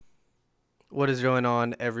What is going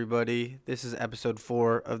on, everybody? This is episode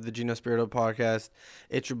 4 of the Gino Spirito Podcast.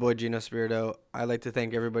 It's your boy, Gino Spirito. I'd like to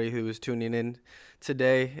thank everybody who is tuning in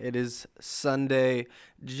today. It is Sunday,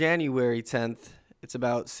 January 10th. It's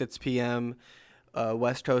about 6 p.m.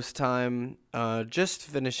 West Coast time. Just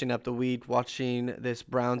finishing up the week, watching this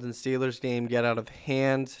Browns and Steelers game get out of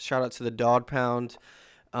hand. Shout out to the Dog Pound.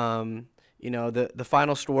 The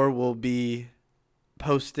final score will be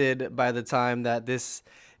posted by the time that this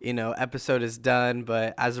episode is done,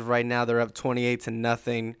 but as of right now they're up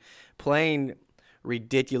 28-0, playing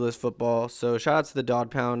ridiculous football. So shout out to the Dog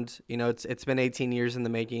Pound. It's been 18 years in the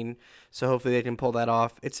making, so hopefully they can pull that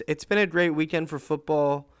off. It's been a great weekend for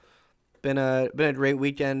football. Been a great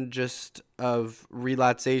weekend just of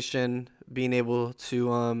relaxation, being able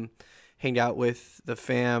to hang out with the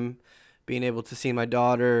fam, being able to see my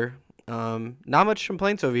daughter. Not much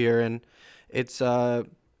complaints over here, and it's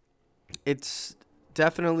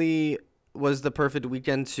definitely was the perfect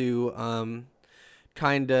weekend to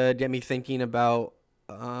kind of get me thinking about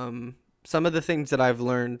some of the things that I've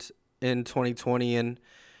learned in 2020 and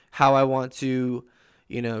how I want to,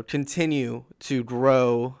 continue to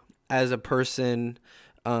grow as a person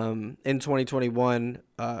in 2021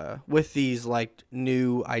 with these like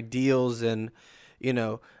new ideals and,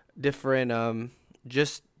 different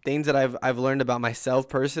just things that I've learned about myself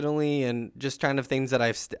personally, and just kind of things that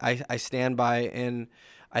I stand by. And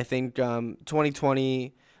I think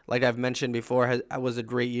 2020, like I've mentioned before, was a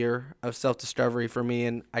great year of self-discovery for me,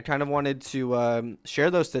 and I kind of wanted to share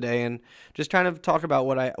those today and just kind of talk about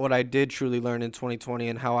what I did truly learn in 2020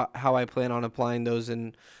 and how I plan on applying those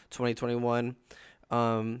in 2021.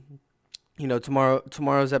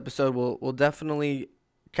 Tomorrow's episode will definitely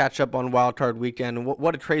catch up on Wild Card Weekend.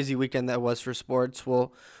 What a crazy weekend that was for sports.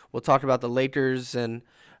 We'll talk about the Lakers and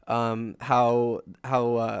how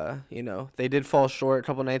they did fall short a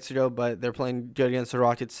couple nights ago, but they're playing good against the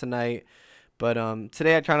Rockets tonight. But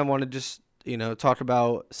today I kind of want to just talk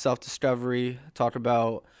about self-discovery, talk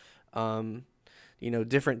about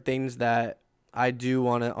different things that I do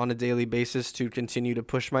on a daily basis to continue to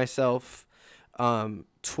push myself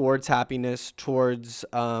towards happiness, towards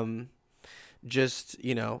just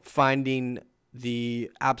finding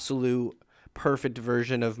the absolute perfect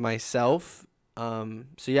version of myself. So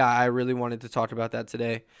yeah, I really wanted to talk about that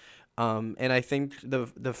today. And I think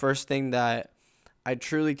the first thing that I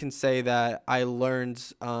truly can say that I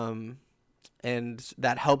learned and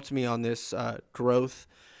that helped me on this growth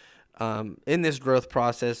in this growth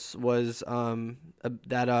process was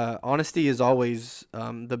that honesty is always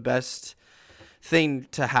the best thing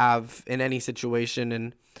to have in any situation.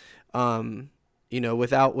 And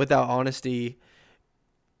without honesty,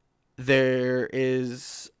 there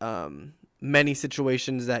is many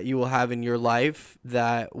situations that you will have in your life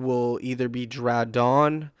that will either be dragged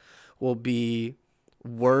on, will be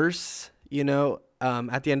worse,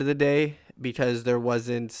 at the end of the day, because there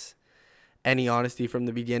wasn't any honesty from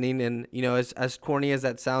the beginning. And, as corny as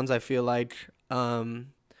that sounds, I feel like a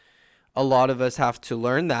lot of us have to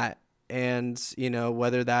learn that. And,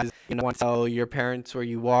 whether that is, want to tell your parents where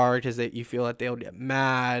you are because that you feel that they'll get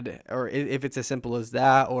mad, or if it's as simple as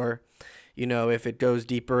that, or, if it goes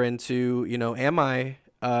deeper into, am I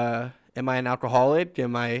an alcoholic?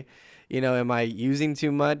 Am I using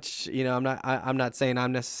too much? I'm not saying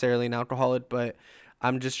I'm necessarily an alcoholic, but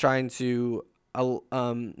I'm just trying to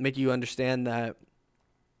make you understand that,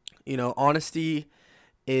 honesty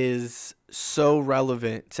is so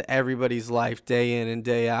relevant to everybody's life day in and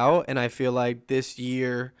day out. And I feel like this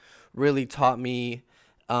year really taught me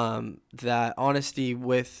that honesty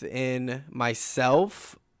within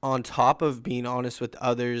myself, on top of being honest with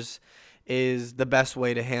others, is the best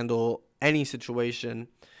way to handle any situation.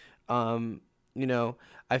 I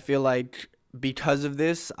feel like because of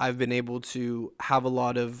this, I've been able to have a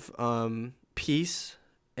lot of peace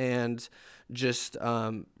and just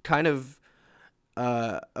kind of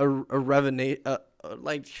like,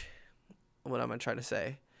 what am I trying to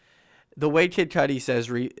say? The way Kid Cudi says,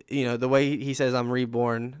 the way he says I'm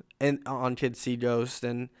reborn, and on Kids See Ghost,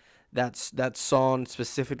 and that song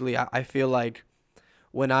specifically, I feel like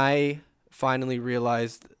when I finally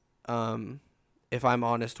realized, if I'm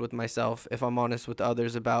honest with myself, if I'm honest with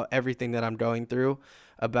others about everything that I'm going through,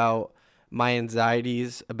 about my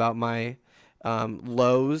anxieties, about my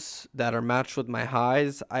lows that are matched with my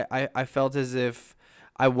highs, I felt as if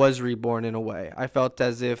I was reborn in a way. I felt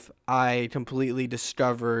as if I completely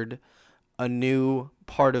discovered a new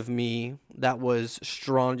part of me that was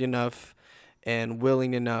strong enough and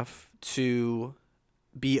willing enough to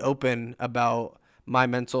be open about my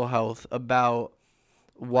mental health, about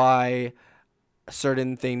why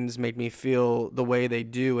certain things make me feel the way they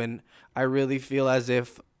do. And I really feel as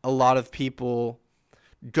if a lot of people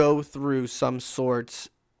go through some sorts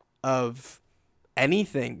of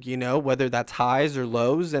anything, whether that's highs or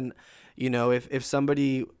lows. And, if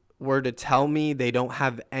somebody were to tell me they don't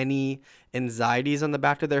have any anxieties on the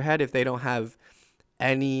back of their head, if they don't have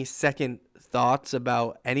any second thoughts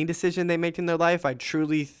about any decision they make in their life, I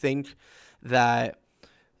truly think that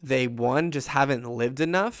they, one, just haven't lived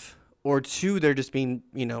enough, or two, they're just being,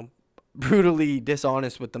 brutally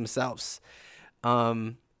dishonest with themselves.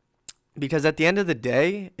 Because at the end of the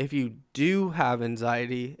day, if you do have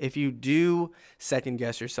anxiety, if you do second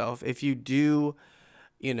guess yourself, if you do,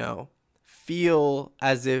 feel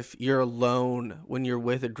as if you're alone when you're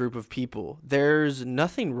with a group of people, there's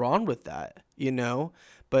nothing wrong with that,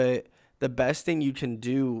 but the best thing you can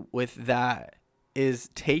do with that is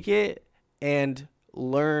take it and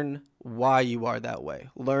learn why you are that way.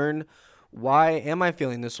 Learn, why am I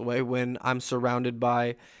feeling this way when I'm surrounded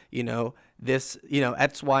by, this,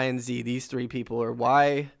 X, Y, and Z, these three people? Or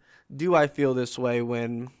why do I feel this way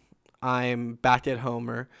when I'm back at home?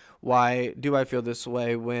 Or why do I feel this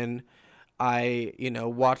way when I,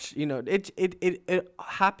 watch, it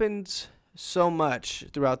happens so much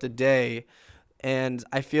throughout the day. And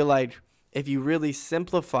I feel like if you really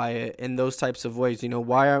simplify it in those types of ways,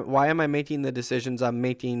 why am I making the decisions I'm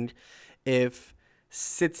making if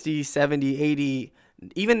 60, 70, 80,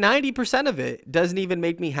 even 90% of it doesn't even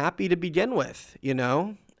make me happy to begin with,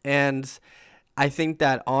 And I think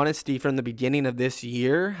that honesty from the beginning of this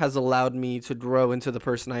year has allowed me to grow into the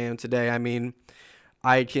person I am today. I mean,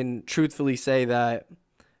 I can truthfully say that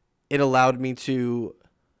it allowed me to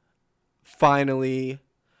finally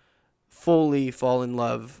fully fall in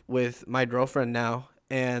love with my girlfriend now.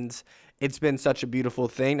 And it's been such a beautiful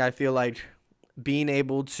thing. I feel like being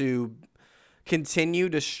able to continue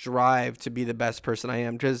to strive to be the best person I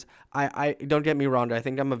am, because I don't get me wrong, I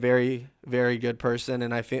think I'm a very, very good person,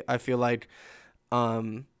 and I feel like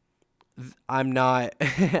I'm not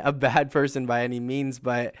a bad person by any means,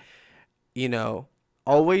 but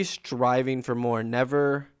always striving for more,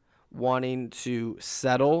 never wanting to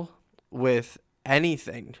settle with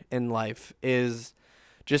anything in life is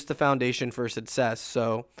just the foundation for success.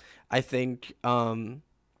 So I think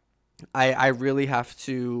I really have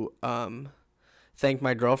to thank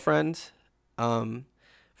my girlfriend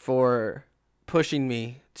for pushing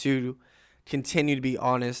me to continue to be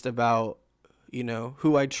honest about,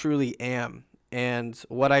 who I truly am and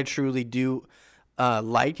what I truly do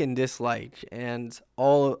like and dislike, and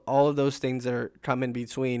all of those things that are come in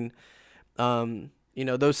between.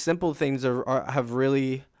 Those simple things have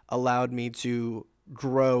really allowed me to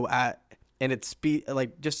grow and it's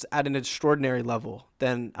like just at an extraordinary level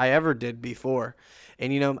than I ever did before.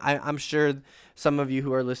 And I'm sure some of you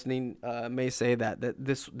who are listening may say that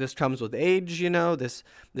this comes with age. This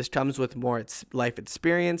comes with more life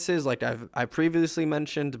experiences, like I previously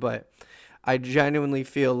mentioned. But I genuinely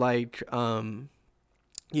feel like I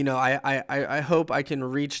hope I can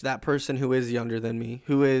reach that person who is younger than me,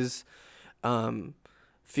 who is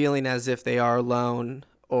feeling as if they are alone,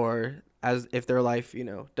 or as if their life,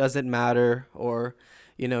 doesn't matter, or,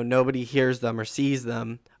 nobody hears them or sees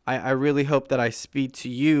them. I really hope that I speak to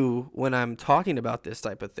you when I'm talking about this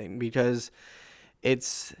type of thing, because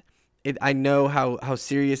I know how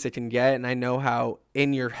serious it can get, and I know how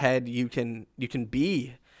in your head you can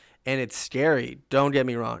be, and it's scary. Don't get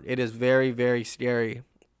me wrong. It is very, very scary.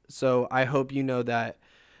 So I hope you know that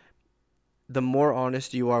the more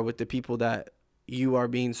honest you are with the people that you are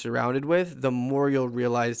being surrounded with, the more you'll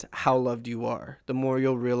realize how loved you are. The more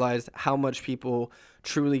you'll realize how much people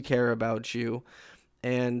truly care about you.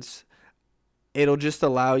 And it'll just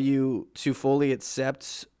allow you to fully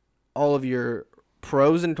accept all of your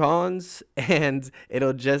pros and cons. And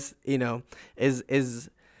it'll just, as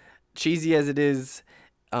cheesy as it is,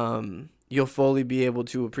 you'll fully be able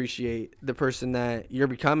to appreciate the person that you're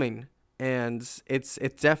becoming. And it's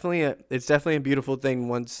definitely a beautiful thing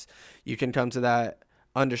once you can come to that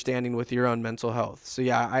understanding with your own mental health. So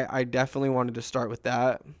yeah, I definitely wanted to start with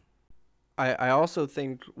that. I also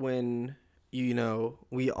think when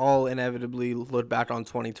we all inevitably look back on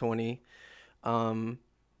 2020, one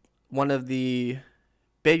of the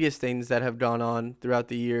biggest things that have gone on throughout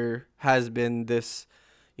the year has been this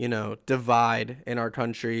divide in our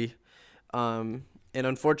country. And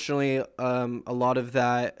unfortunately, a lot of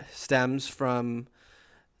that stems from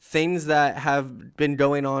things that have been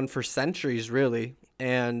going on for centuries, really.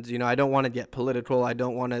 And, I don't want to get political. I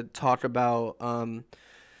don't want to talk about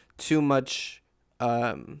too much,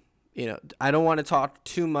 I don't want to talk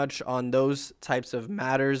too much on those types of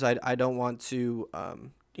matters. I don't want to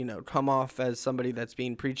come off as somebody that's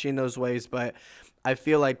being preachy in those ways, but I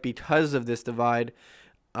feel like because of this divide,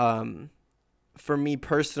 for me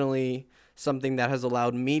personally, something that has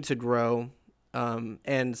allowed me to grow,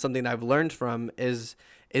 and something that I've learned from is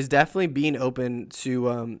definitely being open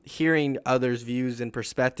to hearing others' views and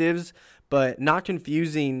perspectives, but not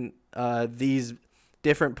confusing these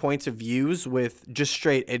different points of views with just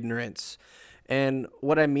straight ignorance. And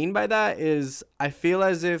what I mean by that is I feel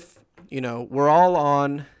as if, we're all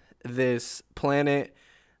on this planet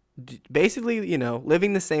basically,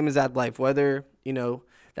 living the same exact life, whether,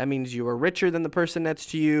 that means you are richer than the person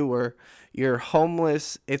next to you or you're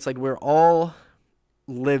homeless. It's like we're all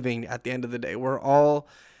living at the end of the day. We're all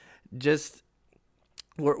just,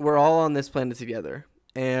 we're all on this planet together.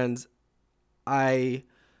 And I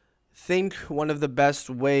think one of the best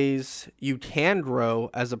ways you can grow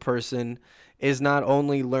as a person is not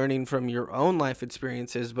only learning from your own life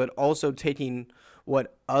experiences, but also taking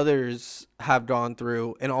what others have gone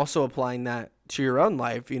through and also applying that to your own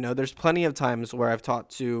life. There's plenty of times where I've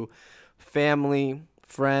talked to family,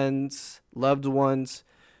 friends, loved ones,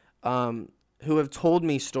 who have told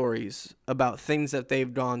me stories about things that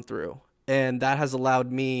they've gone through. And that has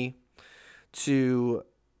allowed me to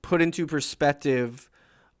put into perspective,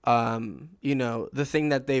 the thing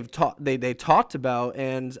that they talked about,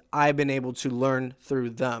 and I've been able to learn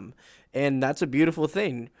through them. And that's a beautiful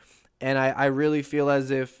thing. And I really feel as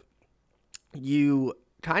if you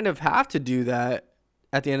kind of have to do that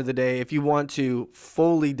at the end of the day if you want to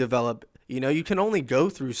fully develop. You can only go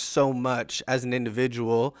through so much as an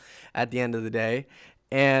individual at the end of the day.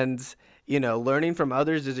 And, learning from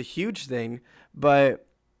others is a huge thing. But,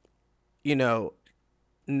 I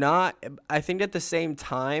think at the same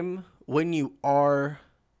time, when you are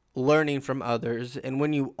learning from others and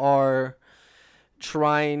when you are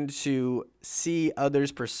trying to see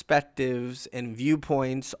others' perspectives and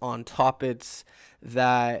viewpoints on topics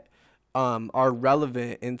that are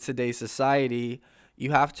relevant in today's society,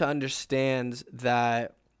 you have to understand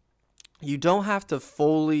that you don't have to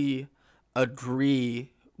fully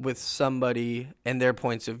agree with somebody and their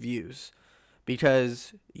points of views,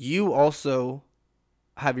 because you also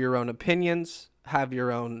have your own opinions, have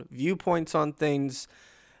your own viewpoints on things.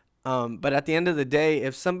 But at the end of the day,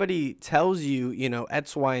 if somebody tells you,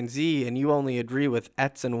 X, Y, and Z, and you only agree with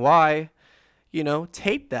X and Y,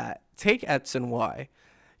 take that. Take X and Y.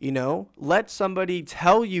 Let somebody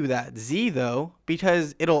tell you that Z, though,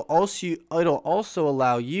 because it'll also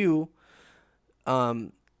allow you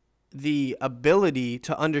the ability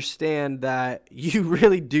to understand that you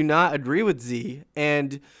really do not agree with Z,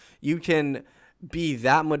 and you can be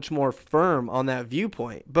that much more firm on that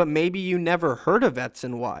viewpoint. But maybe you never heard of X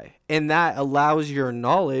and Y, and that allows your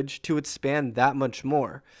knowledge to expand that much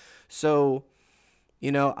more. So,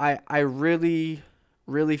 I really,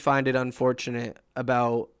 really find it unfortunate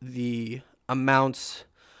about the amounts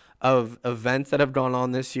of events that have gone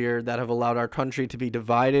on this year that have allowed our country to be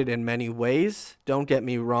divided in many ways. Don't get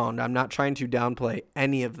me wrong. I'm not trying to downplay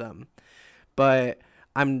any of them, but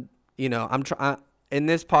in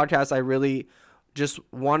this podcast, I really just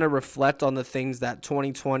want to reflect on the things that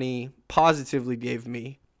 2020 positively gave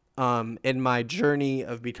me, in my journey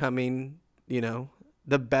of becoming,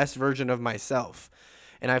 the best version of myself.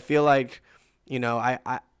 And I feel like,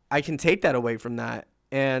 I can take that away from that.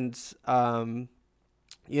 And,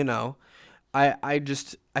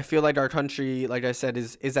 I feel like our country, like I said,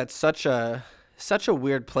 is at such a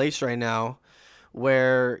weird place right now,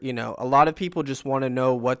 where, a lot of people just want to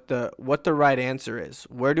know what the right answer is.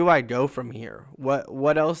 Where do I go from here?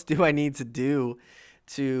 What else do I need to do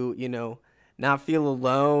to, not feel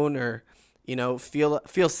alone or,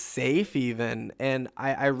 feel safe even? And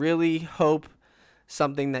I really hope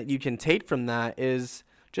something that you can take from that is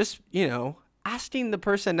just, asking the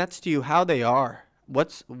person next to you how they are.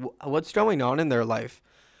 What's going on in their life?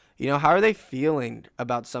 How are they feeling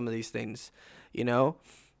about some of these things? You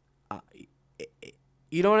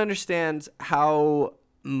don't understand how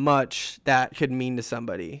much that could mean to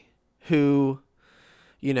somebody who,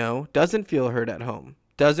 doesn't feel heard at home,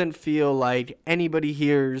 doesn't feel like anybody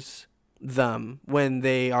hears them when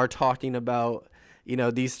they are talking about,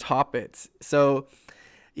 these topics. So,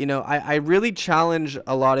 I really challenge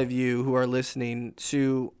a lot of you who are listening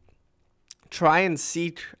to try and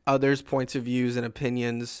seek others' points of views and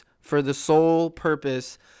opinions for the sole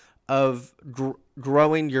purpose of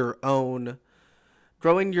growing your own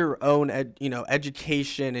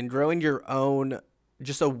education and growing your own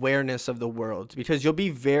just awareness of the world, because you'll be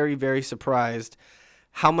very, very surprised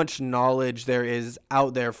how much knowledge there is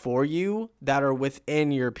out there for you that are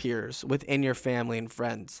within your peers, within your family and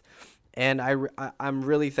friends. And I'm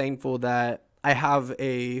really thankful that I have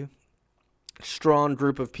a strong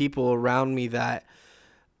group of people around me that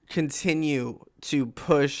continue to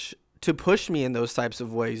push me in those types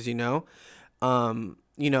of ways, I'm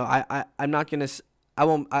not gonna I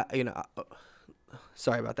won't I,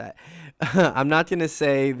 sorry about that. I'm not gonna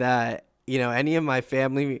say that any of my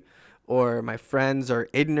family or my friends are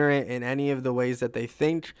ignorant in any of the ways that they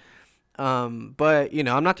think. But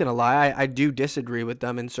I'm not gonna lie, I do disagree with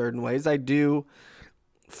them in certain ways. I do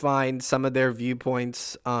find some of their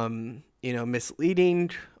viewpoints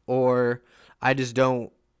misleading, or I just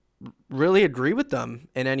don't really agree with them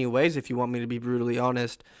in any ways, if you want me to be brutally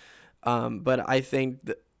honest. But I think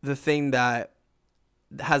the thing that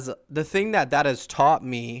has taught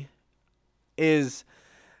me is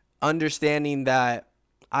understanding that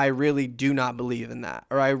I really do not believe in that,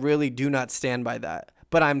 or I really do not stand by that.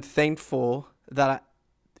 But I'm thankful that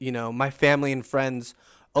my family and friends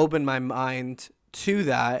opened my mind to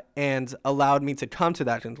that and allowed me to come to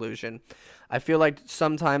that conclusion. I feel like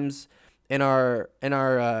sometimes in our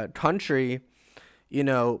country,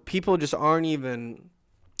 people just aren't even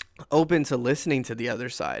open to listening to the other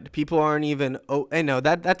side. People aren't even I know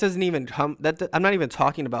that doesn't even come that I'm not even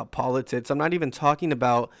talking about politics. I'm not even talking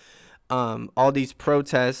about all these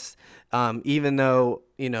protests, even though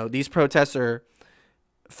these protests are,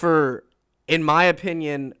 for in my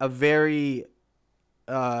opinion, a very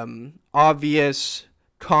obvious,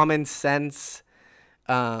 common sense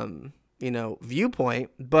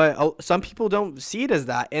viewpoint, but some people don't see it as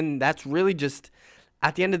that, and that's really just,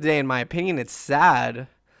 at the end of the day, in my opinion, it's sad.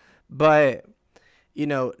 But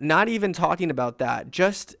not even talking about that,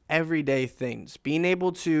 just everyday things, being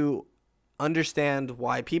able to understand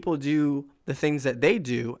why people do the things that they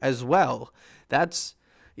do as well. That's,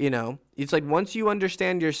 it's like, once you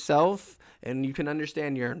understand yourself and you can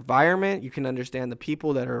understand your environment, you can understand the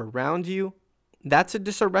people that are around you, that's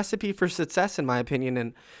just a recipe for success, in my opinion.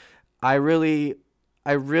 And I really,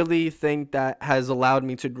 I really think that has allowed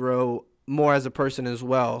me to grow more as a person as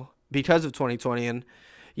well because of 2020. And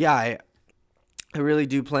yeah, I really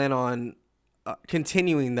do plan on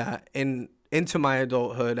continuing that into my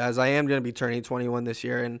adulthood, as I am going to be turning 21 this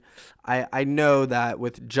year. And I know that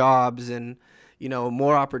with jobs and,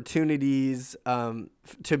 more opportunities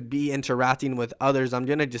to be interacting with others, I'm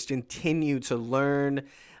going to just continue to learn.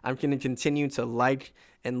 I'm going to continue to like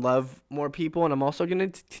and love more people. And I'm also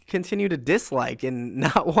going to continue to dislike and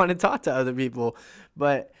not want to talk to other people.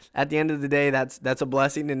 But at the end of the day, that's a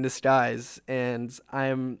blessing in disguise. And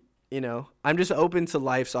I'm just open to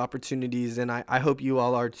life's opportunities, and I hope you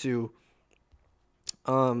all are too.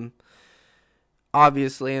 Um,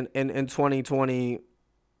 Obviously, in 2020,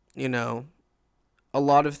 you know, a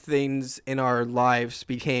lot of things in our lives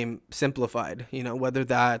became simplified, whether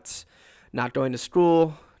that's not going to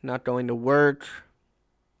school, not going to work,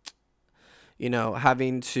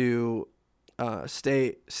 having to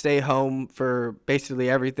stay home for basically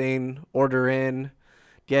everything, order in,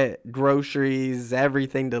 get groceries,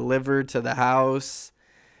 everything delivered to the house.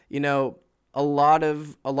 You know, a lot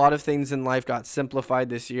of things in life got simplified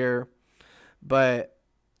this year, but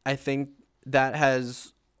I think that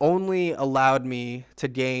has only allowed me to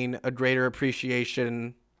gain a greater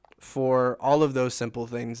appreciation for all of those simple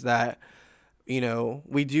things that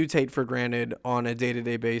we do take for granted on a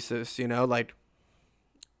day-to-day basis. Like,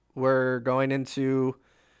 we're going into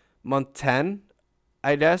month 10,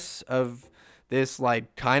 I guess, of this,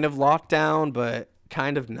 like, kind of lockdown, but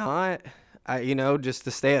kind of not. Just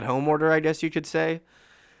the stay at home order, I guess you could say.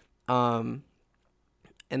 Um,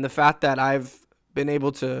 and the fact that I've been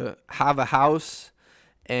able to have a house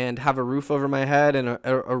and have a roof over my head and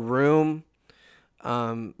a room,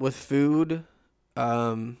 with food,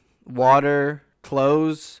 water,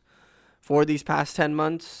 clothes for these past 10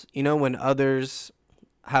 months, when others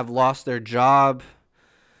have lost their job,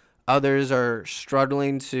 others are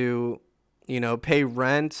struggling to, pay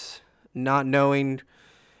rent, not knowing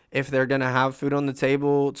if they're going to have food on the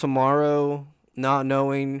table tomorrow, not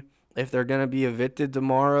knowing if they're going to be evicted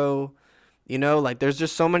tomorrow. Like, there's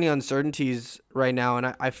just so many uncertainties right now.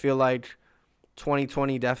 And I feel like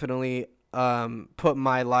 2020 definitely put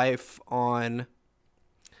my life on,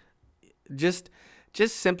 just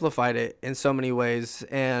simplified it in so many ways.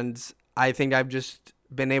 And I think I've just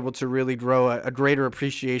been able to really grow a greater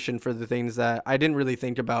appreciation for the things that I didn't really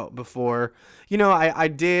think about before. I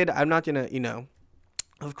did. I'm not going to,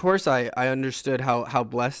 of course, I understood how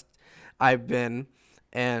blessed I've been,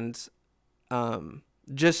 and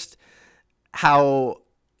just how,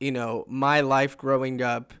 my life growing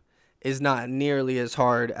up is not nearly as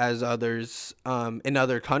hard as others in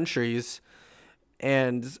other countries.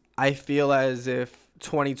 And I feel as if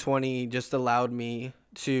 2020 just allowed me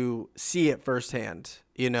to see it firsthand,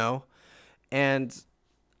 and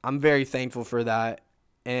I'm very thankful for that.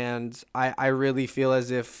 And I really feel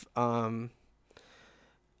as if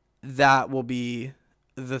that will be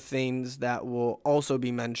the things that will also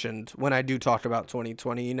be mentioned when I do talk about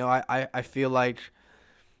 2020. I feel like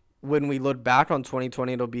when we look back on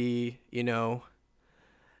 2020, it'll be,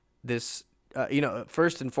 this,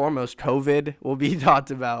 first and foremost, COVID will be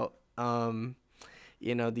talked about.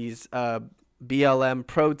 These BLM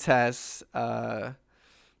protests,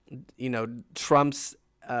 Trump's,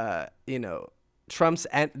 the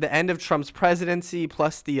end of Trump's presidency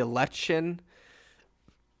plus the election.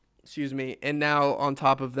 Excuse me. And now on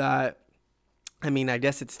top of that, I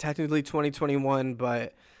guess it's technically 2021,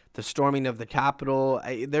 but the storming of the Capitol,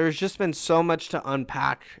 there's just been so much to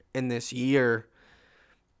unpack in this year.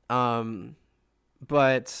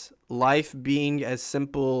 But life being as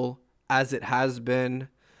simple as it has been,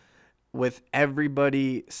 with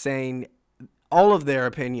everybody saying all of their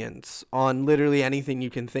opinions on literally anything you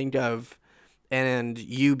can think of, and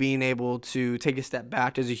you being able to take a step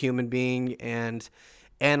back as a human being and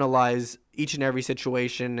analyze each and every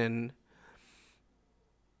situation and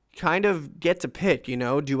kind of get to pick,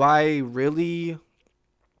 do I really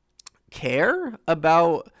care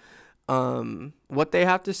about what they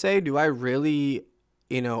have to say? Do I really,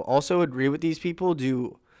 also agree with these people?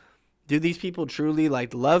 Do these people truly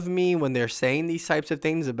love me when they're saying these types of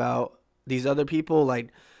things about these other people?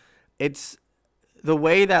 It's the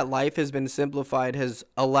way that life has been simplified has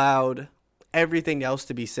allowed everything else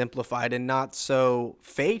to be simplified and not so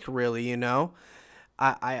fake, really.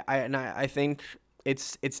 I think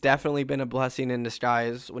it's definitely been a blessing in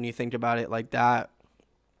disguise when you think about it like that.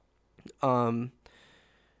 Growing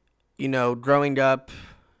up,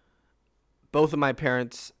 both of my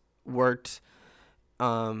parents worked,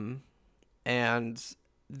 and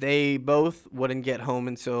they both wouldn't get home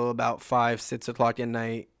until about 5-6 o'clock at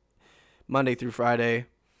night, Monday through Friday.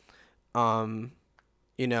 The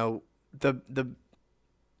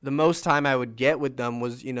most time I would get with them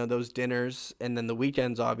was, those dinners, and then the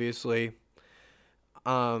weekends, obviously.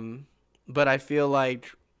 But I feel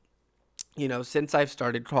like, since I've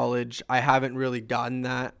started college, I haven't really gotten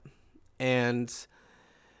that. And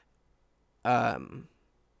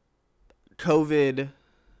COVID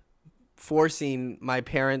forcing my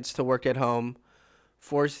parents to work at home,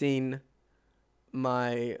 forcing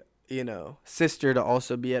my, sister to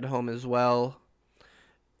also be at home as well.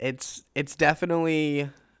 It's definitely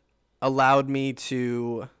allowed me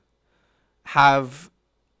to have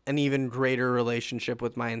an even greater relationship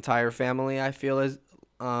with my entire family. I feel as,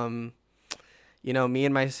 me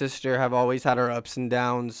and my sister have always had our ups and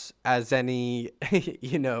downs, as any,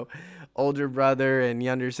 older brother and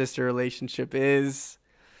younger sister relationship is.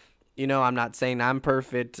 I'm not saying I'm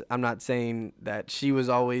perfect. I'm not saying that she was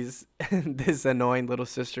always this annoying little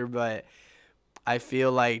sister, but I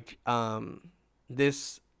feel like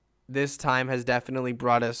this time has definitely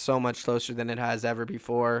brought us so much closer than it has ever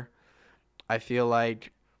before. I feel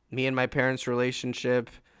like me and my parents' relationship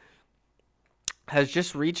has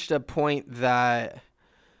just reached a point that,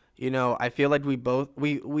 I feel like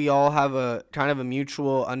we all have a kind of a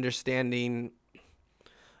mutual understanding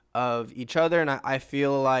of each other. And I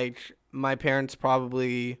feel like my parents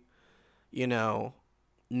probably, knew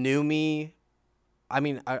me.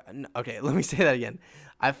 Okay, let me say that again.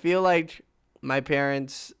 I feel like my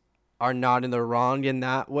parents are not in the wrong in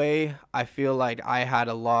that way. I feel like I had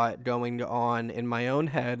a lot going on in my own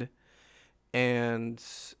head, and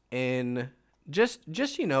in just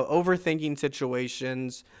overthinking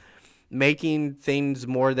situations, making things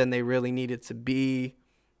more than they really needed to be.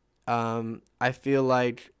 I feel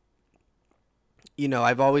like,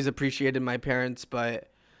 I've always appreciated my parents,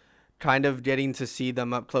 but kind of getting to see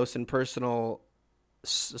them up close and personal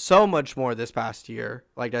so much more this past year.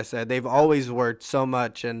 Like I said, they've always worked so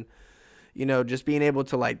much, and just being able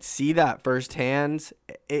to see that firsthand,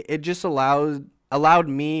 it just allowed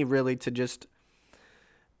me really to just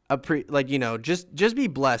just be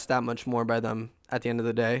blessed that much more by them at the end of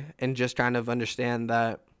the day, and just kind of understand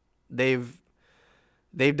that they've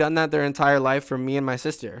done that their entire life for me and my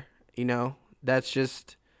sister. That's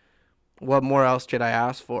just, what more else could I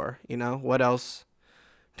ask for? What else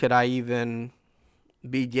could I even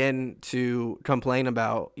begin to complain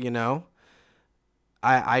about?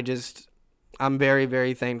 I'm very,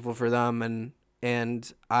 very thankful for them,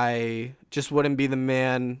 and I just wouldn't be the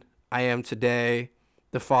man I am today,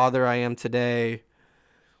 the father I am today,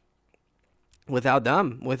 without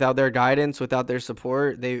them, without their guidance, without their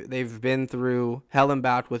support. They've been through hell and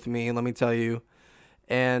back with me, let me tell you.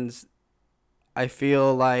 And I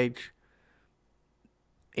feel like,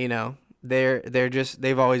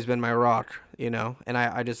 they've always been my rock, and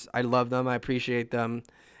I love them. I appreciate them.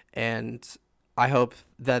 And I hope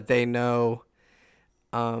that they know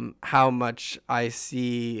how much I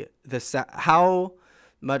see how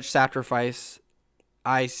much sacrifice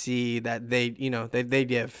I see that they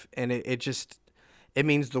give, and it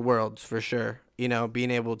means the world for sure.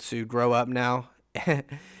 Being able to grow up now,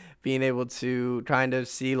 being able to kind of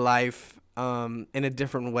see life in a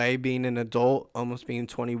different way, being an adult, almost being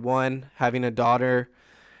 21, having a daughter,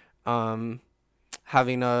 um,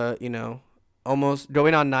 having a almost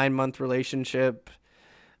going on 9-month relationship.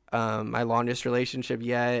 My longest relationship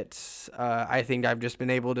yet. I think I've just been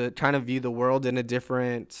able to kind of view the world at a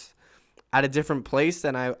different place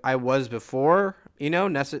than I was before,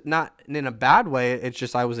 not in a bad way. It's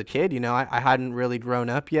just I was a kid, I hadn't really grown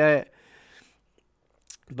up yet.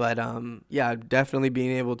 But yeah, definitely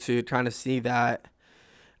being able to kind of see that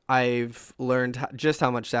I've learned just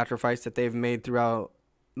how much sacrifice that they've made throughout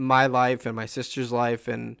my life and my sister's life.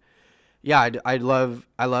 And yeah, I love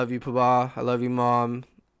you, Papa. I love you, Mom.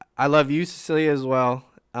 I love you, Cecilia, as well.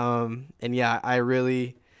 And yeah, I'm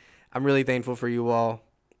really thankful for you all.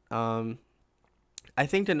 I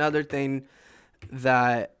think another thing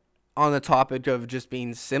that on the topic of just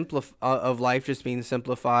being of life just being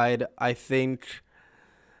simplified, I think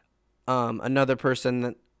another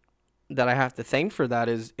person that I have to thank for that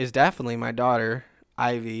is definitely my daughter,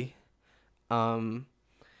 Ivy. Um,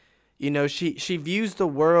 she views the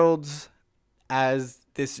world as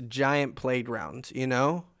this giant playground.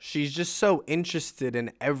 She's just so interested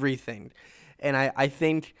in everything, and I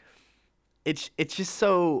think it's just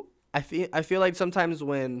so I feel like sometimes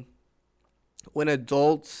when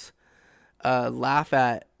adults laugh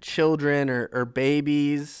at children or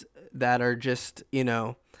babies that are just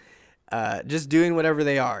doing whatever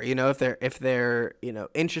they are, if they're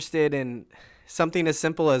interested in something as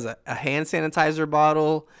simple as a hand sanitizer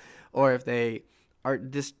bottle, or if they are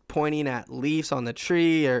just pointing at leaves on the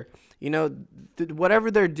tree, or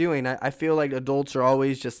whatever they're doing. I feel like adults are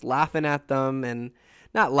always just laughing at them, and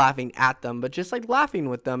not laughing at them, but just like laughing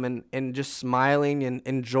with them, and just smiling and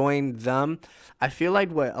enjoying them. I feel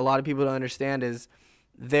like what a lot of people don't understand is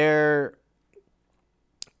they're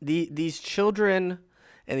these children,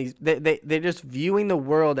 and they're just viewing the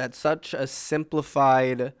world at such a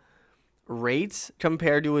simplified rate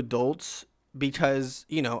compared to adults, because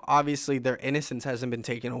obviously their innocence hasn't been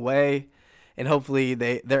taken away, and hopefully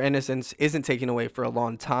their innocence isn't taken away for a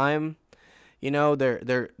long time.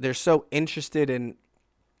 They're so interested in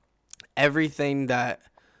everything that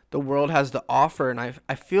the world has to offer, and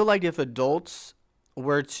I feel like if adults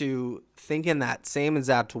were to think in that same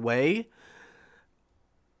exact way,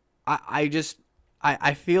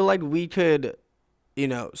 I feel like we could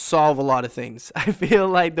solve a lot of things. I feel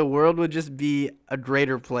like the world would just be a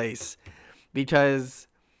greater place, because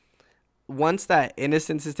once that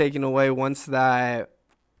innocence is taken away, once that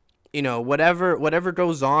whatever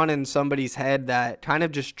goes on in somebody's head that kind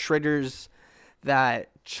of just triggers that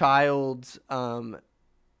child's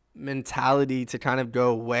mentality to kind of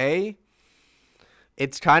go away,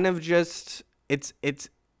 it's kind of just it's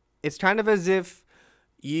kind of as if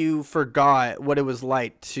you forgot what it was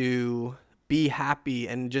like to be happy,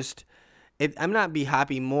 and just I'm not be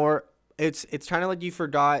happy more. It's kind of like you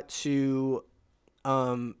forgot to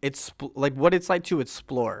it's like what it's like to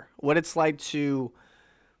explore, what it's like to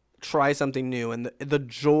try something new, and the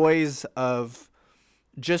joys of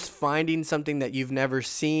just finding something that you've never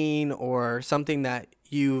seen, or something that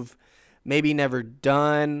you've maybe never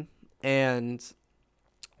done, and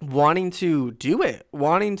wanting to do it,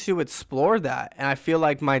 wanting to explore that. And I feel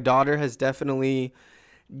like my daughter has definitely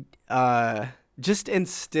just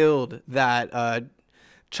instilled that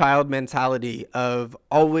child mentality of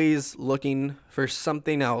always looking for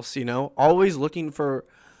something else, always looking for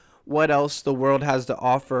what else the world has to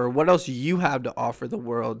offer, what else you have to offer the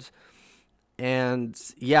world. And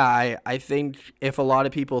yeah, I think if a lot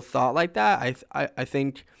of people thought like that, I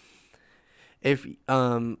think if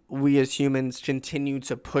we as humans continue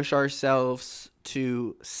to push ourselves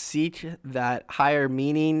to seek that higher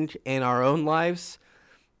meaning in our own lives,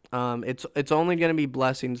 it's only going to be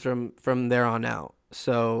blessings from there on out.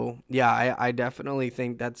 So yeah, I definitely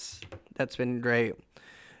think that's been great.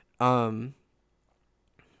 What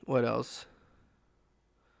else?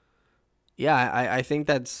 Yeah, I think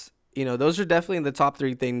that's those are definitely the top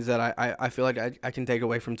three things that I feel like I can take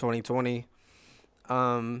away from 2020.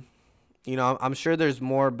 I'm sure there's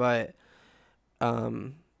more, but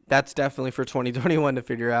that's definitely for 2021 to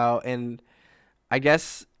figure out. And I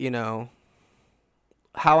guess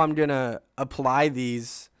how I'm gonna apply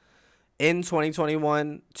these in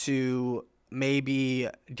 2021 to maybe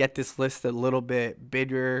get this list a little bit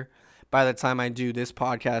bigger by the time I do this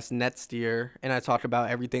podcast next year, and I talk about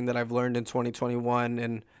everything that I've learned in 2021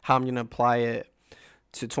 and how I'm going to apply it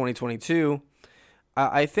to 2022.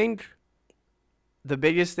 I think the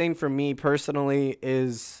biggest thing for me personally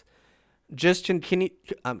is just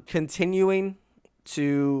continuing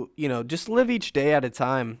to, just live each day at a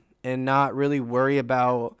time and not really worry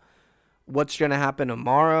about what's going to happen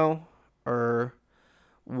tomorrow, or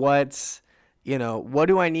what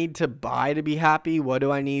do I need to buy to be happy? What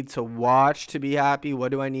do I need to watch to be happy?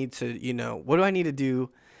 What do I need to, what do I need to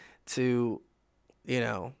do to,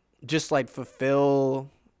 just like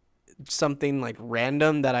fulfill something like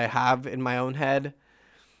random that I have in my own head?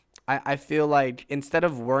 I feel like instead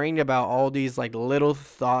of worrying about all these like little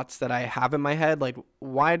thoughts that I have in my head, like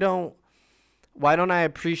why don't I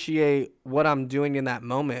appreciate what I'm doing in that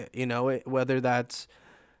moment? Whether that's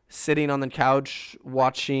sitting on the couch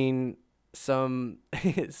watching some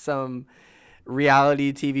some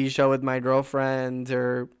reality TV show with my girlfriend,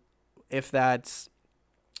 or if that's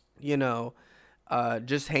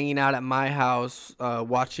just hanging out at my house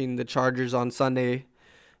watching the Chargers on Sunday,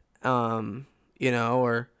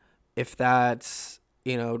 or if that's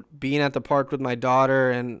being at the park with my daughter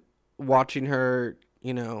and watching her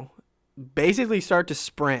basically start to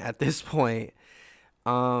sprint at this point.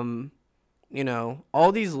 All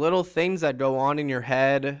these little things that go on in your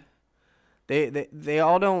head, they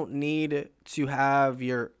all don't need to have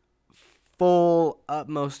your full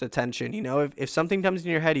utmost attention. If something comes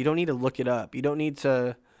in your head, you don't need to look it up. You don't need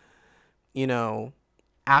to,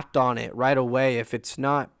 act on it right away if it's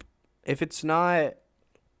not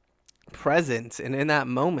present and in that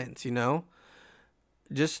moment.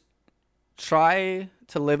 Just try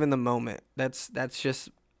to live in the moment. That's just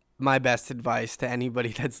my best advice to anybody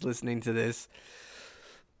that's listening to this.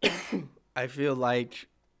 I feel like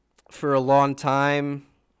for a long time,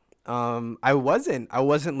 I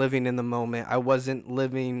wasn't living in the moment. I wasn't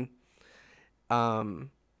living to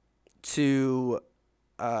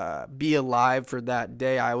be alive for that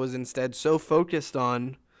day. I was instead so focused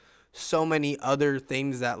on so many other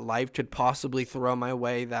things that life could possibly throw my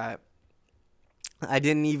way that I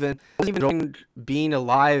wasn't even enjoying being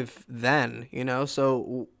alive then,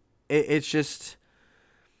 So it's just,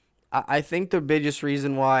 I think the biggest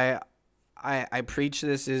reason why I preach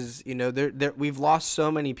this is, we've lost so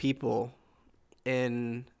many people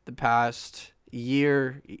in the past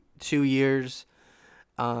year, 2 years,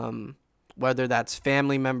 whether that's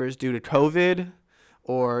family members due to COVID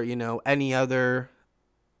or, any other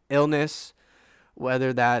illness,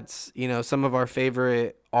 whether that's, some of our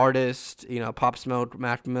favorite artists, Pop Smoke,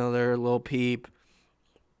 Mac Miller, Lil Peep,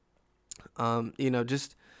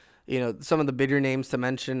 just, some of the bigger names to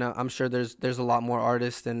mention. I'm sure there's a lot more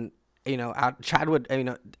artists and, Chadwick,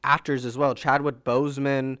 actors as well. Chadwick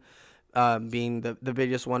Boseman, being the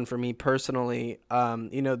biggest one for me personally.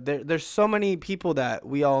 There's so many people that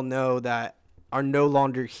we all know that are no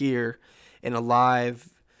longer here and alive,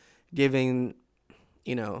 giving,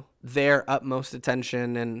 their utmost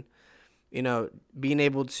attention and, being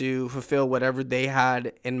able to fulfill whatever they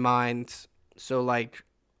had in mind. So like,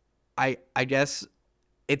 I guess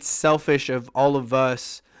it's selfish of all of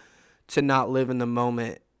us to not live in the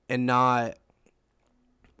moment and not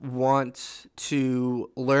want to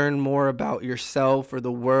learn more about yourself or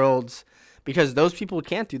the world, because those people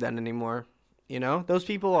can't do that anymore. Those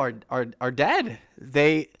people are dead.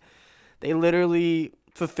 They literally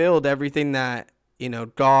fulfilled everything that,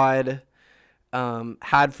 God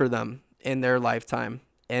had for them in their lifetime.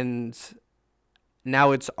 And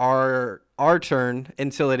now it's our turn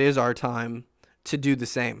until it is our time to do the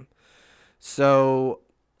same. So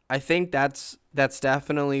I think that's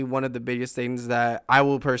definitely one of the biggest things that I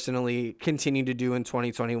will personally continue to do in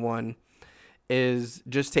 2021, is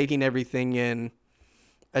just taking everything in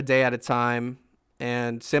a day at a time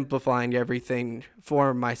and simplifying everything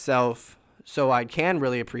for myself so I can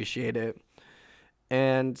really appreciate it.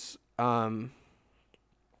 And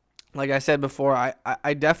like I said before,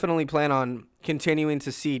 I definitely plan on continuing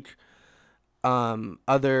to seek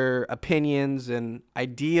other opinions and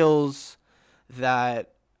ideals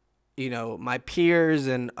that, my peers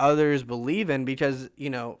and others believe in, because,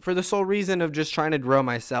 for the sole reason of just trying to grow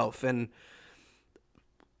myself. And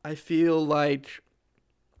I feel like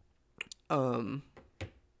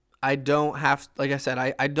I don't have, like I said,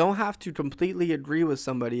 I don't have to completely agree with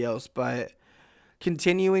somebody else, but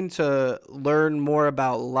continuing to learn more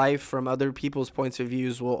about life from other people's points of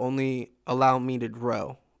views will only allow me to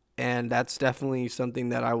grow. And that's definitely something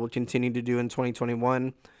that I will continue to do in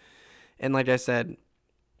 2021. And like I said,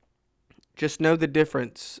 just know the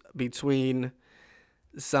difference between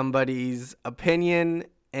somebody's opinion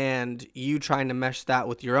and you trying to mesh that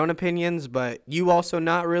with your own opinions, but you also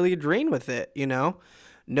not really agreeing with it,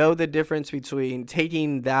 Know the difference between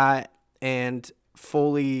taking that and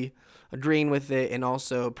fully agreeing with it and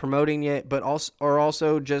also promoting it, but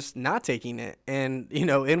also just not taking it and,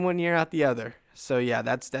 in one year out the other. So yeah,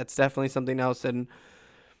 that's definitely something else. And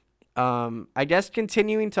I guess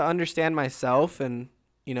continuing to understand myself and,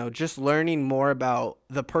 just learning more about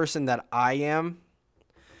the person that I am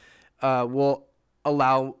will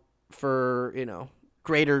allow for,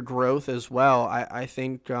 greater growth as well. I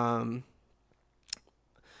think,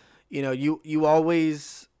 you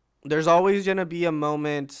always, there's always going to be a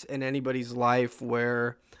moment in anybody's life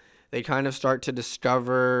where they kind of start to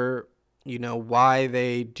discover, why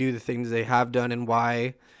they do the things they have done and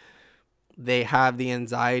why they have the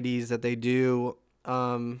anxieties that they do.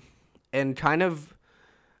 And kind of,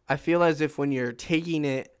 I feel as if when you're taking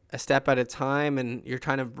it a step at a time and you're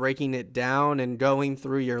kind of breaking it down and going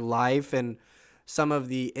through your life and some of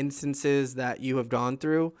the instances that you have gone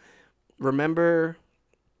through, remember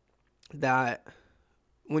that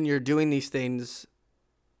when you're doing these things,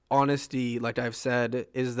 honesty, like I've said,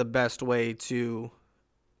 is the best way to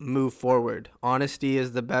move forward. Honesty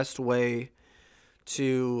is the best way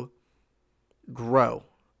to grow.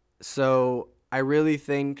 So I really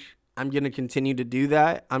think I'm going to continue to do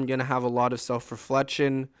that. I'm going to have a lot of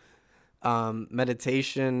self-reflection,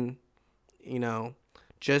 meditation,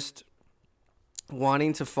 just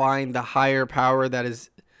wanting to find the higher power that is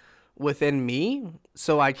within me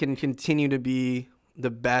so I can continue to be the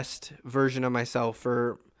best version of myself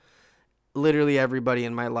for literally everybody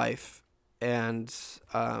in my life. And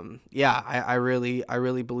I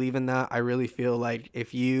really believe in that. I really feel like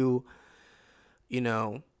if you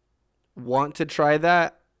want to try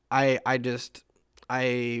that, I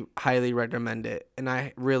highly recommend it. And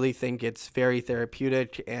I really think it's very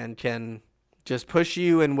therapeutic and can just push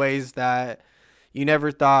you in ways that you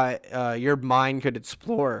never thought your mind could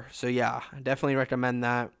explore. So yeah, I definitely recommend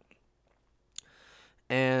that.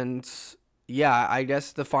 And yeah, I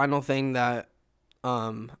guess the final thing that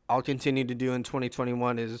I'll continue to do in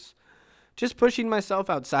 2021 is just pushing myself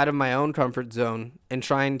outside of my own comfort zone and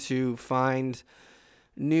trying to find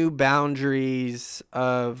new boundaries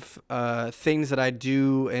of things that I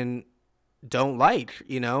do and don't like.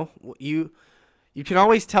 You can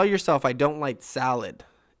always tell yourself I don't like salad,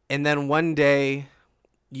 and then one day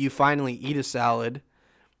you finally eat a salad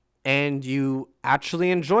and you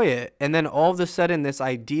actually enjoy it, and then all of a sudden this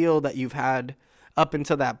ideal that you've had up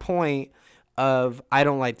until that point of I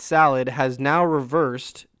don't like salad has now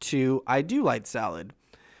reversed to I do like salad.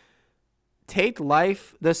 Take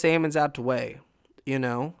life the same exact way.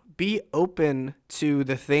 Be open to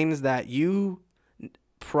the things that you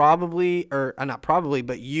probably, or not probably,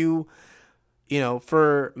 but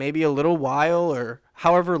for maybe a little while or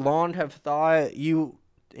however long have thought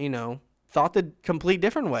thought the complete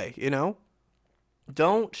different way.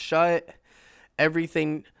 Don't shut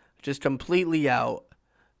everything just completely out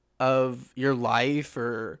of your life,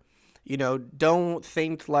 or, don't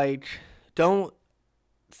think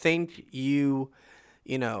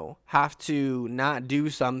have to not do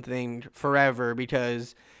something forever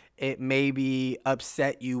because it maybe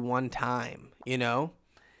upset you one time.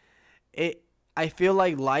 I feel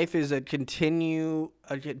like life is a continuous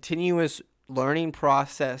learning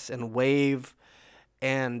process and wave,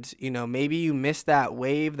 and maybe you missed that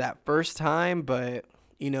wave that first time, but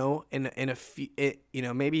in a few,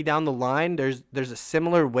 maybe down the line there's a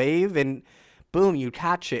similar wave and boom, you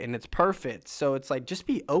catch it and it's perfect. So it's like, just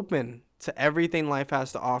be open to everything life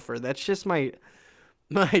has to offer. That's just my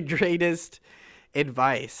greatest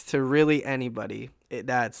advice to really anybody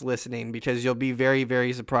that's listening, because you'll be very,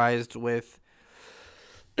 very surprised with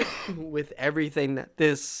with everything that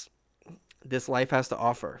this life has to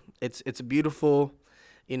offer. It's beautiful.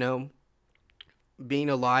 Being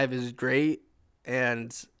alive is great.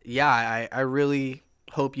 And yeah, I really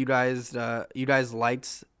hope you guys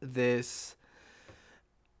liked this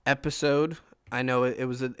episode. I know it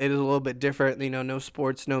is a little bit different, no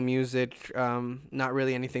sports, no music, not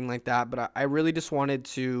really anything like that. But I really just wanted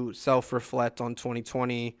to self-reflect on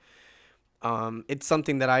 2020. It's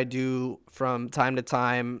something that I do from time to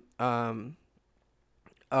time,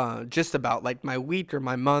 just about like my week or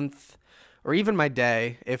my month or even my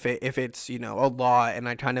day, if it's, a lot, and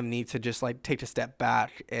I kind of need to just like take a step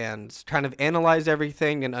back and kind of analyze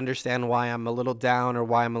everything and understand why I'm a little down or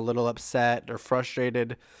why I'm a little upset or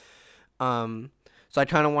frustrated. So I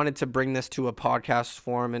kind of wanted to bring this to a podcast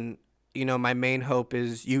form, and my main hope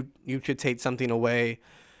is you could take something away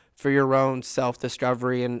for your own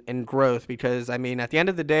self-discovery and growth. Because, I mean, at the end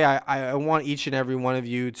of the day, I want each and every one of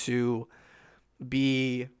you to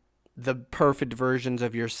be the perfect versions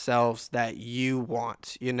of yourselves that you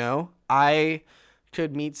want, you know? I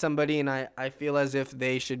could meet somebody and I feel as if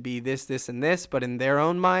they should be this, and this, but in their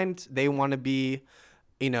own mind, they want to be,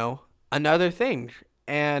 another thing.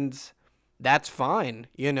 And that's fine,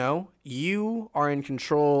 You are in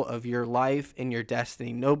control of your life and your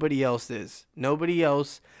destiny. Nobody else is. Nobody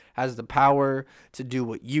else has the power to do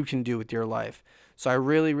what you can do with your life. So I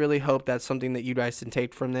really, really hope that's something that you guys can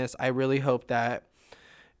take from this. I really hope that,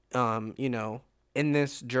 in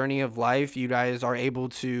this journey of life, you guys are able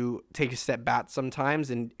to take a step back sometimes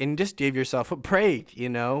and just give yourself a break,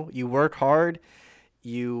 You work hard.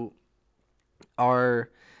 You are,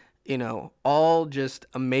 all just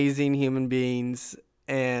amazing human beings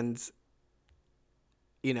and,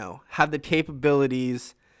 have the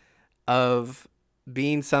capabilities of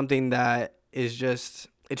being something that is just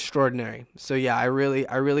extraordinary. So yeah, I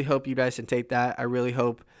really hope you guys can take that. I really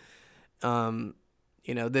hope,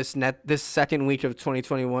 this second week of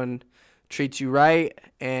 2021 treats you right.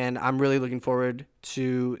 And I'm really looking forward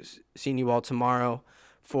to seeing you all tomorrow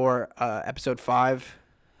for episode 5.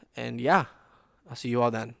 And yeah, I'll see you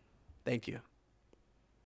all then. Thank you.